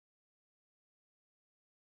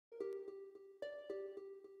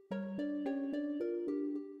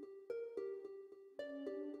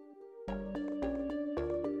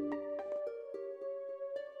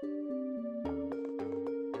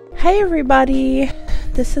Hey everybody,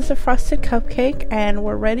 this is a frosted cupcake and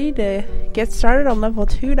we're ready to get started on level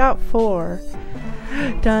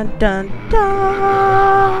 2.4. Dun dun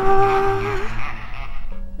dun.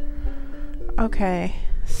 Okay,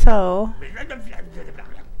 so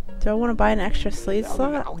do I want to buy an extra slate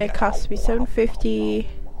slot? It costs me $7.50.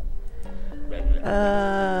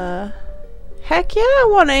 Heck yeah, I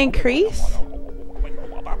want to increase.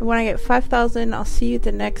 When I get 5,000, I'll see you at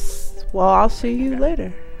the next. Well, I'll see you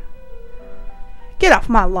later. Get off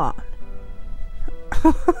my lawn.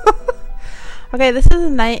 Okay, this is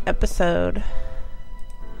a night episode.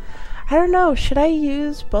 I don't know, should I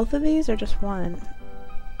use both of these or just one?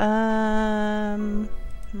 I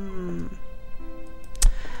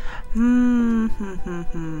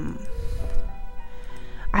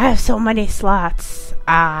have so many slots.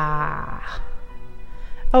 Oh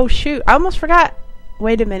shoot, I almost forgot.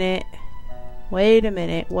 Wait a minute,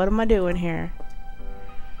 what am I doing here?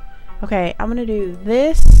 Okay, I'm gonna do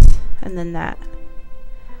this and then that.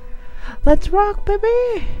 Let's rock,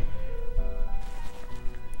 baby!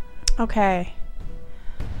 Okay.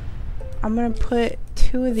 I'm gonna put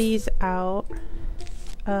 2 of these out.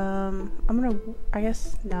 I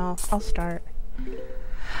guess, no, I'll start.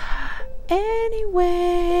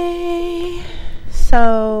 Anyway,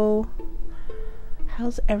 so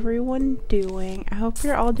how's everyone doing? I hope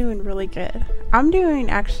you're all doing really good. I'm doing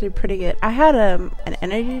actually pretty good. I had an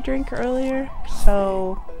energy drink earlier,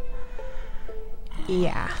 so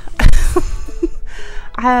yeah.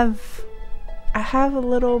 I have a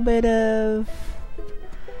little bit of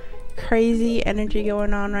crazy energy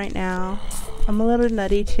going on right now. I'm a little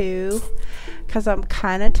nutty too, because I'm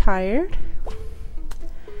kind of tired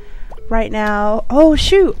right now. Oh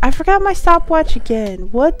shoot, I forgot my stopwatch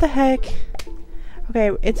again. What the heck? Okay,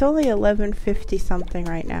 it's only 11:50 something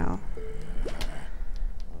right now.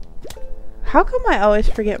 How come I always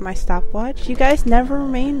forget my stopwatch? You guys never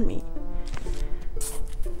remind me.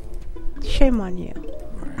 Shame on you.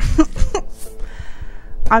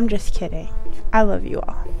 I'm just kidding. I love you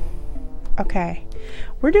all. Okay.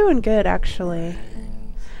 We're doing good, actually.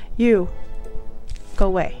 You. Go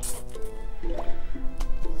away.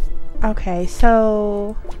 Okay,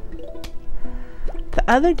 so the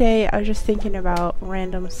other day I was just thinking about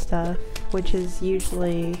random stuff, which is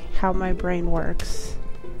usually how my brain works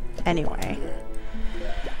anyway.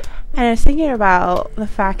 And I was thinking about the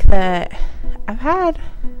fact that I've had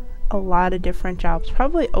a lot of different jobs,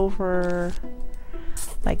 probably over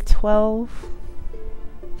like 12,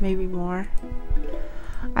 maybe more.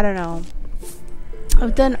 I don't know.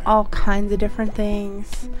 I've done all kinds of different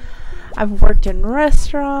things. I've worked in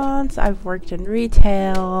restaurants, I've worked in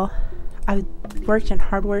retail, I've worked in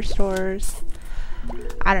hardware stores.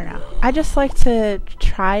 I don't know. I just like to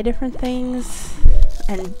try different things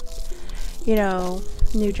and, you know,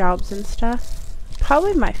 new jobs and stuff.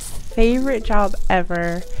 Probably my favorite job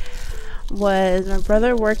ever was my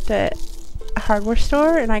brother worked at a hardware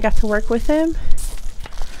store and I got to work with him.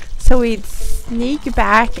 So we'd sneak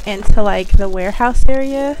back into like the warehouse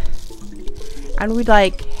area and we'd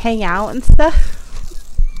like hang out and stuff.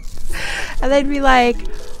 And they'd be like,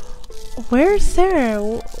 "Where's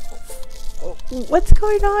Sarah? What's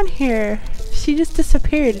going on here? She just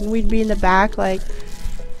disappeared." And we'd be in the back like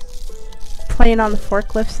playing on the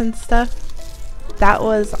forklifts and stuff. That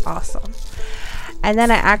was awesome. And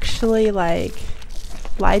then I actually like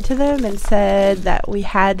lied to them and said that we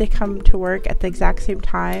had to come to work at the exact same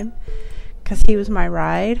time because he was my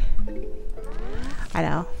ride. I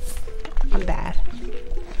know, I'm bad,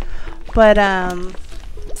 but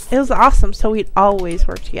it was awesome. So we'd always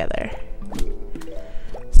work together.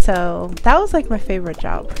 So that was like my favorite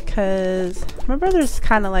job because my brother's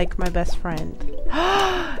kind of like my best friend.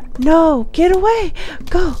 No, get away!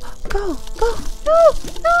 Go, go, go! No,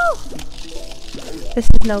 no! This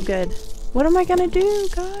is no good. What am I gonna do,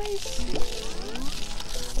 guys?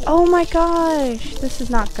 Oh my gosh, this is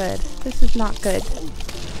not good. This is not good.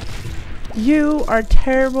 You are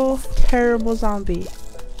terrible, terrible zombie.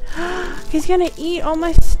 He's gonna eat all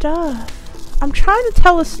my stuff. I'm trying to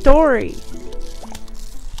tell a story.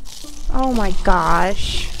 Oh my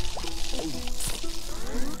gosh.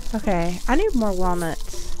 Okay, I need more walnuts.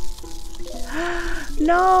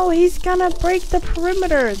 No, he's gonna break the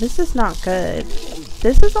perimeter. This is not good.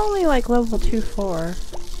 This is only like level 2.4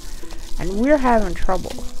 and we're having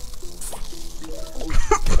trouble.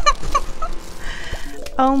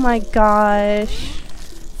 Oh my gosh.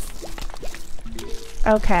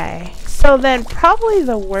 Okay, so then probably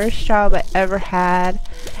the worst job I ever had,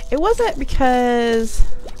 it wasn't because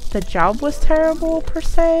the job was terrible per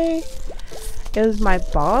se, it was my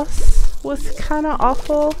boss was kind of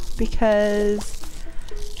awful because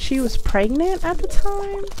she was pregnant at the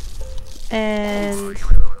time, and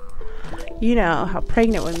you know how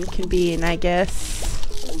pregnant women can be, and I guess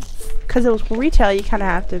because it was retail, you kind of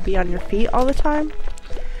have to be on your feet all the time.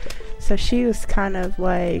 So she was kind of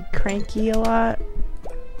like cranky a lot.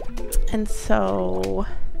 And so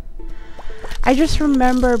I just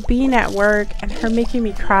remember being at work and her making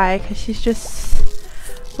me cry because she's just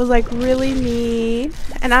was like really mean.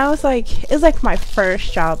 And I was like, it was like my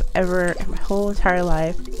first job ever in my whole entire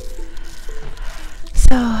life.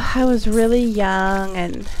 So I was really young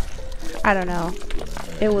and I don't know,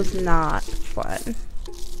 it was not fun.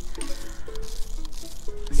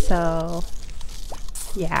 So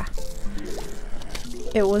yeah,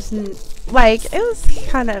 it wasn't like, it was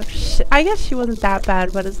kind of I guess she wasn't that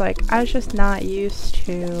bad, but it's like I was just not used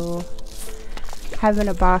to having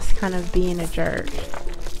a boss kind of being a jerk.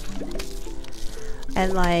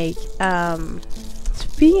 And like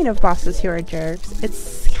speaking of bosses who are jerks,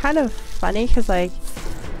 it's kind of funny because like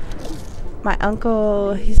my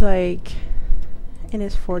uncle, he's like in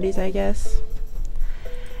his 40s, I guess,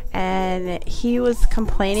 and he was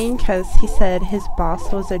complaining because he said his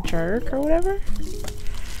boss was a jerk or whatever.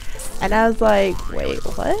 And I was like, wait,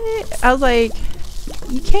 what? I was like,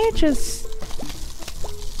 you can't just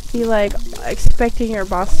be like expecting your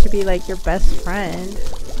boss to be like your best friend.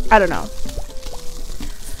 I don't know.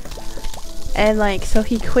 And like, so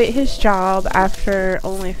he quit his job after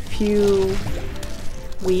only a few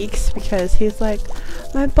weeks because he's like,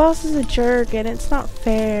 my boss is a jerk and it's not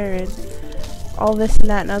fair and all this and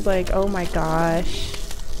that. And I was like, oh my gosh,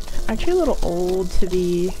 aren't you a little old to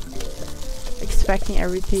be expecting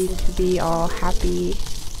everything to be all happy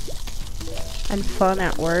and fun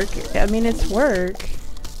at work? I mean, it's work.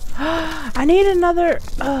 I need another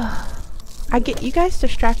you guys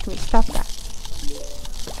distract me. Stop that.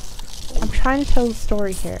 I'm trying to tell the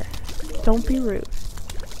story here. Don't be rude.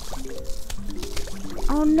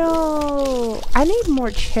 Oh no, I need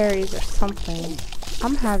more cherries or something.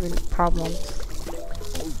 I'm having problems.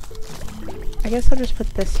 I guess I'll just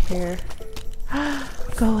put this here.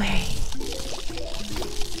 Go away.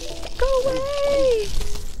 Go away.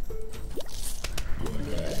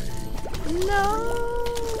 No.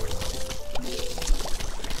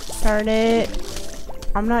 Darn it.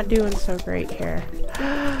 I'm not doing so great here.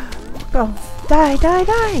 Go. Die, die,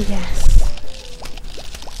 die. Yes.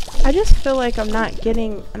 I just feel like I'm not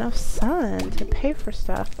getting enough sun to pay for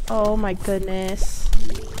stuff. Oh my goodness.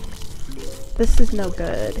 This is no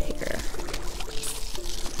good here.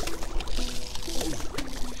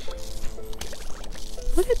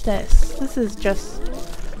 Look at this. This is just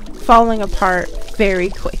falling apart very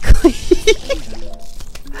quickly.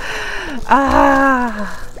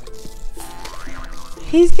 Ah.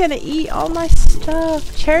 He's gonna eat all my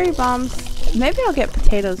stuff. Cherry bombs. Maybe I'll get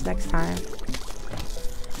potatoes next time.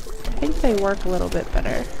 I think they work a little bit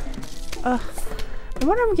better. Ugh. I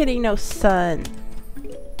wonder I'm getting no sun.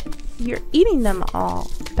 You're eating them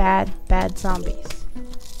all. Bad, bad zombies.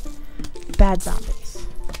 Bad zombies.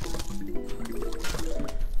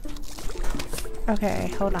 Okay,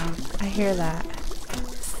 hold on. I hear that.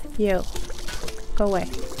 You. Go away.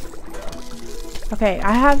 Okay,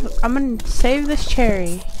 I'm gonna save this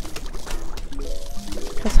cherry.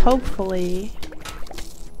 Because hopefully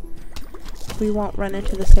we won't run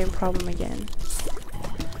into the same problem again.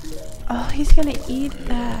 Oh, he's gonna eat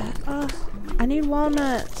that. Oh, I need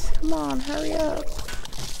walnuts. Come on, hurry up.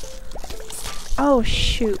 Oh,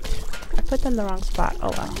 shoot. I put them in the wrong spot.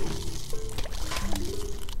 Oh, well.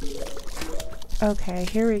 Okay,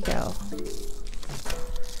 here we go.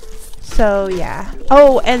 So, yeah.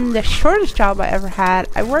 Oh, and the shortest job I ever had,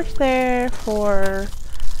 I worked there for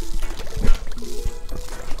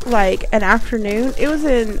like an afternoon. It was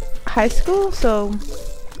in high school, so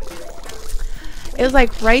it was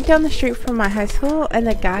like right down the street from my high school, and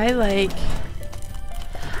the guy, like,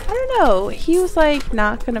 I don't know, he was like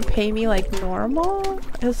not gonna pay me like normal.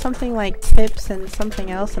 It was something like tips and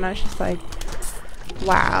something else, and I was just like,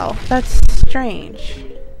 wow, that's strange.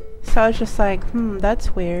 So I was just like,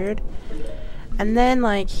 that's weird. And then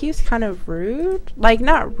like he was kind of rude, like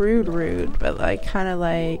not rude, but like kind of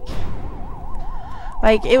like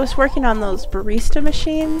it was working on those barista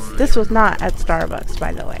machines. This was not at Starbucks,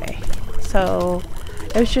 by the way. So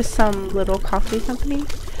it was just some little coffee company.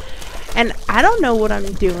 And I don't know what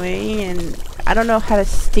I'm doing, and I don't know how to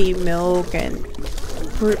steam milk, and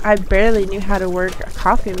I barely knew how to work a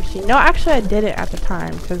coffee machine. No, actually I didn't at the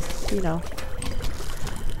time, because, you know,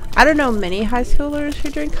 I don't know many high schoolers who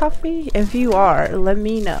drink coffee. If you are, let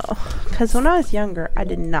me know. Because when I was younger, I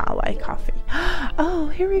did not like coffee.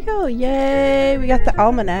 Oh, here we go. Yay, we got the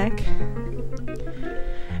almanac.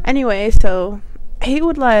 Anyway, so he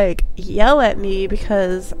would like yell at me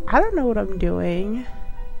because I don't know what I'm doing.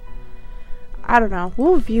 I don't know.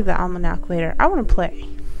 We'll view the almanac later. I want to play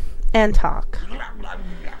and talk.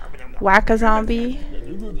 Whack a zombie.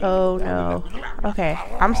 Oh no. Okay.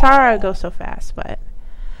 I'm sorry I go so fast, but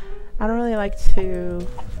I don't really like to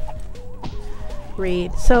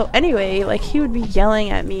read. So anyway, like he would be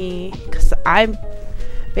yelling at me because I'm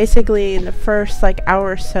basically in the first like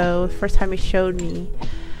hour or so, the first time he showed me,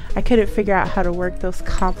 I couldn't figure out how to work those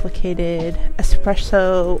complicated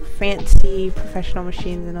espresso fancy professional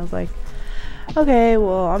machines, and I was like, okay,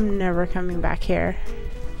 well, I'm never coming back here.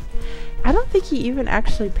 I don't think he even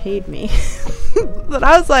actually paid me. But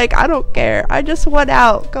I was like, I don't care. I just want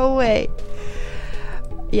out. Go away.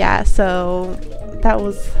 Yeah, so that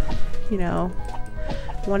was, you know,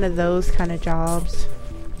 one of those kind of jobs.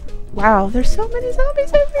 Wow, there's so many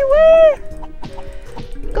zombies everywhere.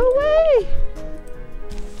 Go away.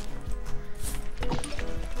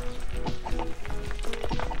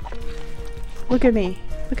 Look at me.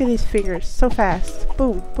 Look at these fingers. So fast.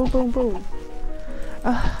 Boom, boom, boom, boom.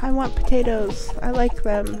 I want potatoes. I like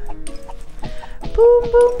them. Boom,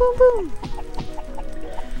 boom, boom, boom.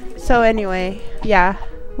 So anyway, yeah.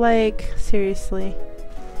 Like, seriously.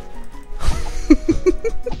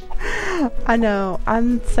 I know.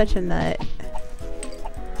 I'm such a nut.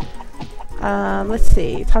 Let's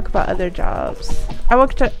see. Talk about other jobs. I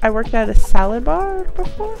worked at a salad bar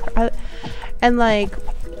before. And like,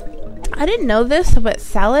 I didn't know this, but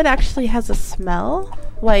salad actually has a smell.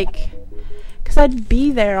 Like, because I'd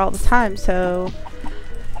be there all the time, so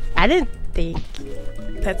I didn't think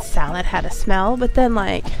that salad had a smell. But then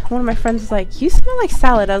like one of my friends was like, you smell like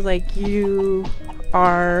salad. I was like, you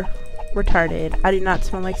are retarded. I do not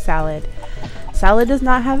smell like salad. Salad does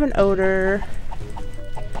not have an odor.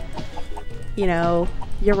 You know,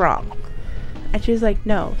 you're wrong. And she was like,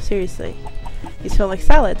 no, seriously, you smell like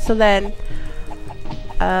salad. So then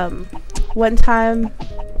one time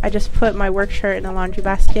I just put my work shirt in a laundry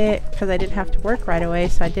basket because I didn't have to work right away,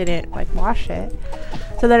 so I didn't like wash it.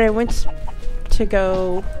 So then I went to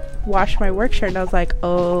go wash my work shirt and I was like,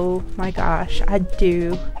 oh my gosh, I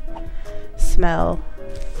do smell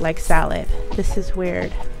like salad. This is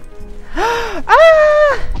weird.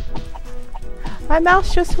 Ah! My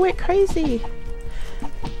mouse just went crazy.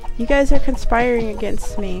 You guys are conspiring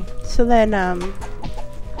against me. So then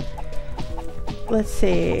let's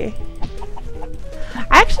see.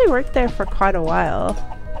 I actually worked there for quite a while.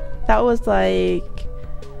 That was like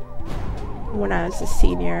when I was a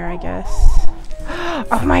senior, I guess.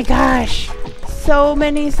 Oh my gosh! So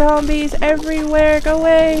many zombies everywhere! Go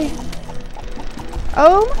away!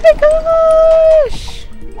 Oh my gosh!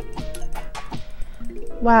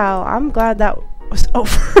 Wow, I'm glad that was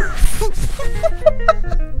over.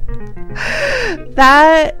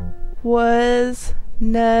 That was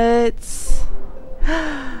nuts.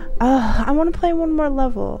 I want to play one more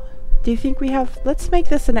level. Do you think we have... Let's make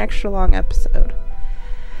this an extra long episode.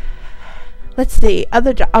 Let's see.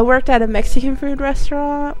 Other job. I worked at a Mexican food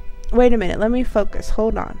restaurant. Wait a minute. Let me focus.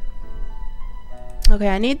 Hold on. Okay,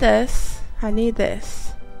 I need this. I need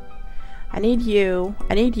this. I need you.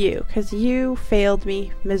 I need you. Because you failed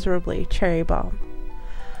me miserably. Cherry bomb.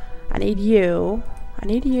 I need you. I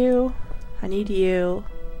need you. I need you.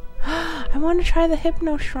 I want to try the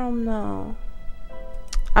Hypno Shroom though.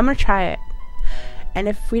 I'm gonna try it, and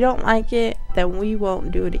if we don't like it, then we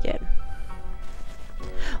won't do it again.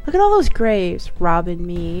 Look at all those graves robbing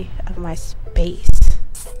me of my space.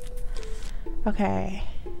 Okay,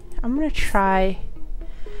 I'm gonna try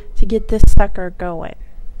to get this sucker going.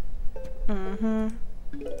 You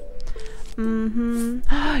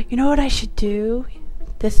know what I should do?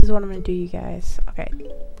 This is what I'm gonna do, you guys. Okay,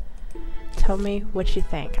 tell me what you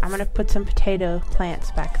think. I'm gonna put some potato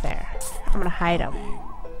plants back there. I'm gonna hide them.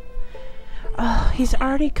 Oh, he's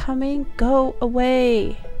already coming. Go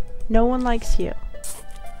away. No one likes you.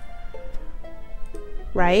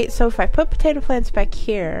 Right? So if I put potato plants back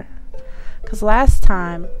here, because last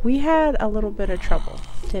time we had a little bit of trouble,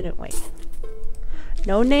 didn't we?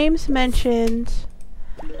 No names mentioned.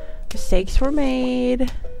 Mistakes were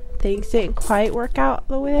made. Things didn't quite work out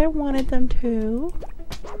the way I wanted them to.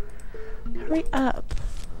 Hurry up.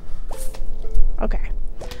 Okay.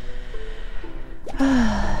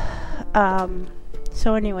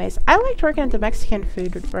 So anyways, I liked working at the Mexican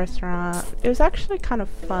food restaurant. It was actually kind of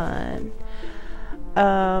fun.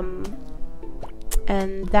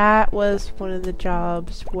 And that was one of the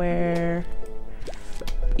jobs where,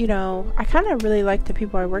 you know, I kind of really liked the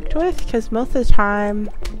people I worked with, because most of the time,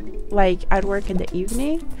 like, I'd work in the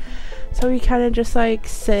evening, so we kind of just like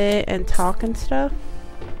sit and talk and stuff.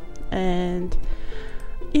 And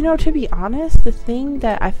You know, to be honest, the thing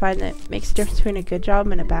that I find that makes a difference between a good job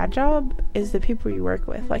and a bad job is the people you work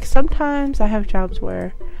with. Like, sometimes I have jobs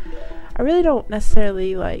where I really don't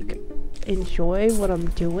necessarily, like, enjoy what I'm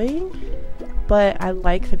doing, but I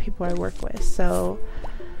like the people I work with, so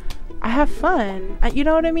I have fun. You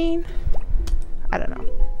know what I mean? I don't know.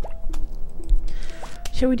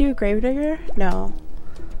 Should we do a gravedigger? No.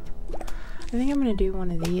 I think I'm gonna do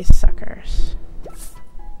one of these suckers.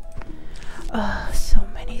 Oh, so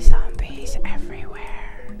many zombies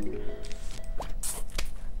everywhere.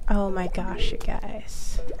 Oh my gosh, you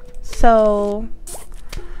guys. So,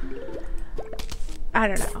 I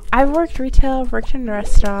don't know. I've worked retail, I've worked in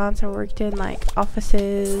restaurants, I've worked in like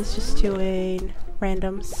offices, just doing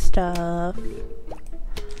random stuff.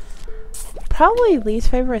 Probably least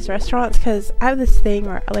favorite is restaurants, because I have this thing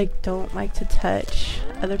where I like don't like to touch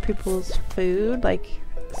other people's food, like,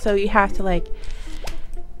 so you have to like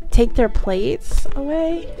take their plates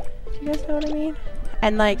away. Do you guys know what I mean?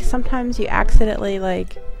 And like sometimes you accidentally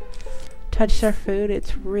like touch their food.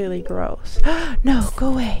 It's really gross. No, go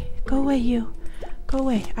away. Go away, you. Go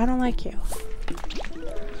away. I don't like you.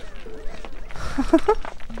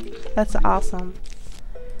 That's awesome.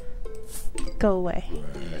 Go away.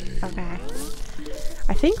 Okay.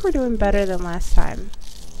 I think we're doing better than last time.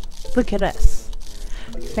 Look at us.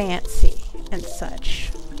 Fancy and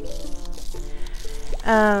such.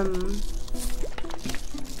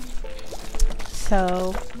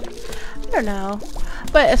 So, I don't know.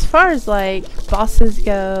 But as far as like bosses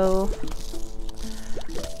go,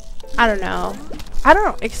 I don't know. I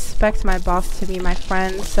don't expect my boss to be my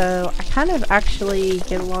friend, so I kind of actually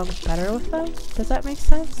get along better with them. Does that make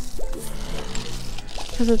sense?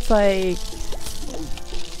 Because it's like,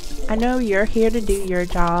 I know you're here to do your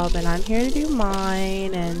job and I'm here to do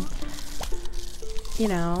mine, and you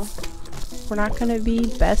know, we're not gonna be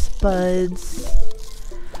best buds.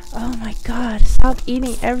 Oh my god, stop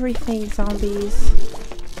eating everything, zombies.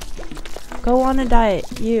 Go on a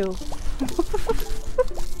diet, you.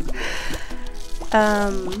 I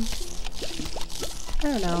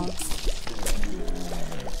don't know.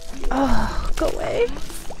 Oh, go away.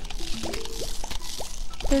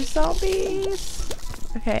 There's zombies.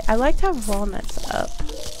 Okay, I like to have walnuts up.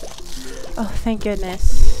 Oh, thank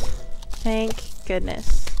goodness. Thank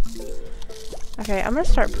goodness. Okay, I'm gonna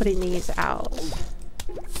start putting these out.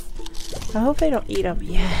 I hope they don't eat them.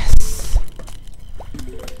 Yes!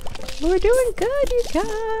 We're doing good, you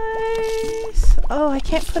guys! Oh, I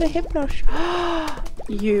can't put a hypno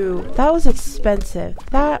You. That was expensive.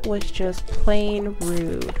 That was just plain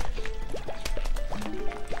rude.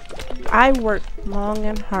 I worked long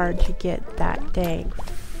and hard to get that dang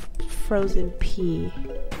frozen pea.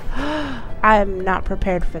 I am not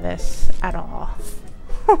prepared for this at all.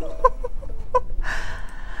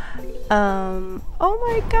 Oh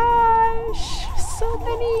my gosh, so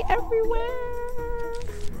many everywhere.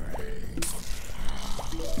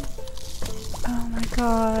 Oh my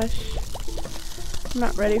gosh, I'm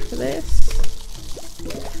not ready for this.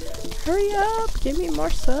 Hurry up, give me more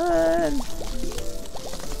sun.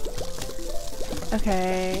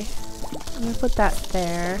 Okay, I'm gonna put that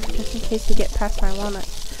there, just in case you get past my walnut.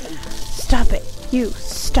 Stop it, you,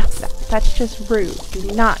 stop that. That's just rude.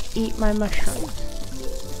 Do not eat my mushrooms.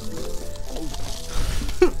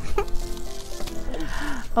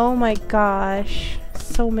 Oh my gosh,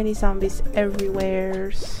 so many zombies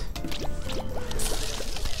everywhere.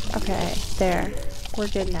 Okay, there. We're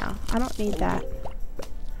good now. I don't need that.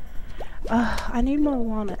 I need more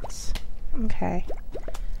walnuts. Okay.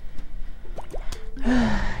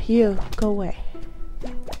 You, go away.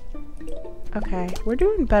 Okay, we're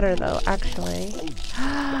doing better though, actually.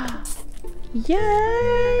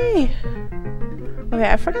 Yay! Okay,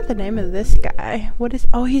 I forgot the name of this guy. What is...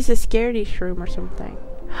 Oh, he's a scaredy shroom or something.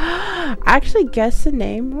 I actually guessed the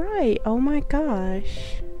name right. Oh my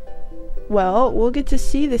gosh. Well, we'll get to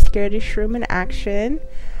see the scaredy shroom in action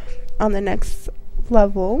on the next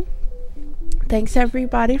level. Thanks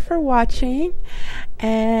everybody for watching,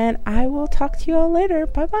 and I will talk to you all later.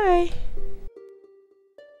 Bye bye.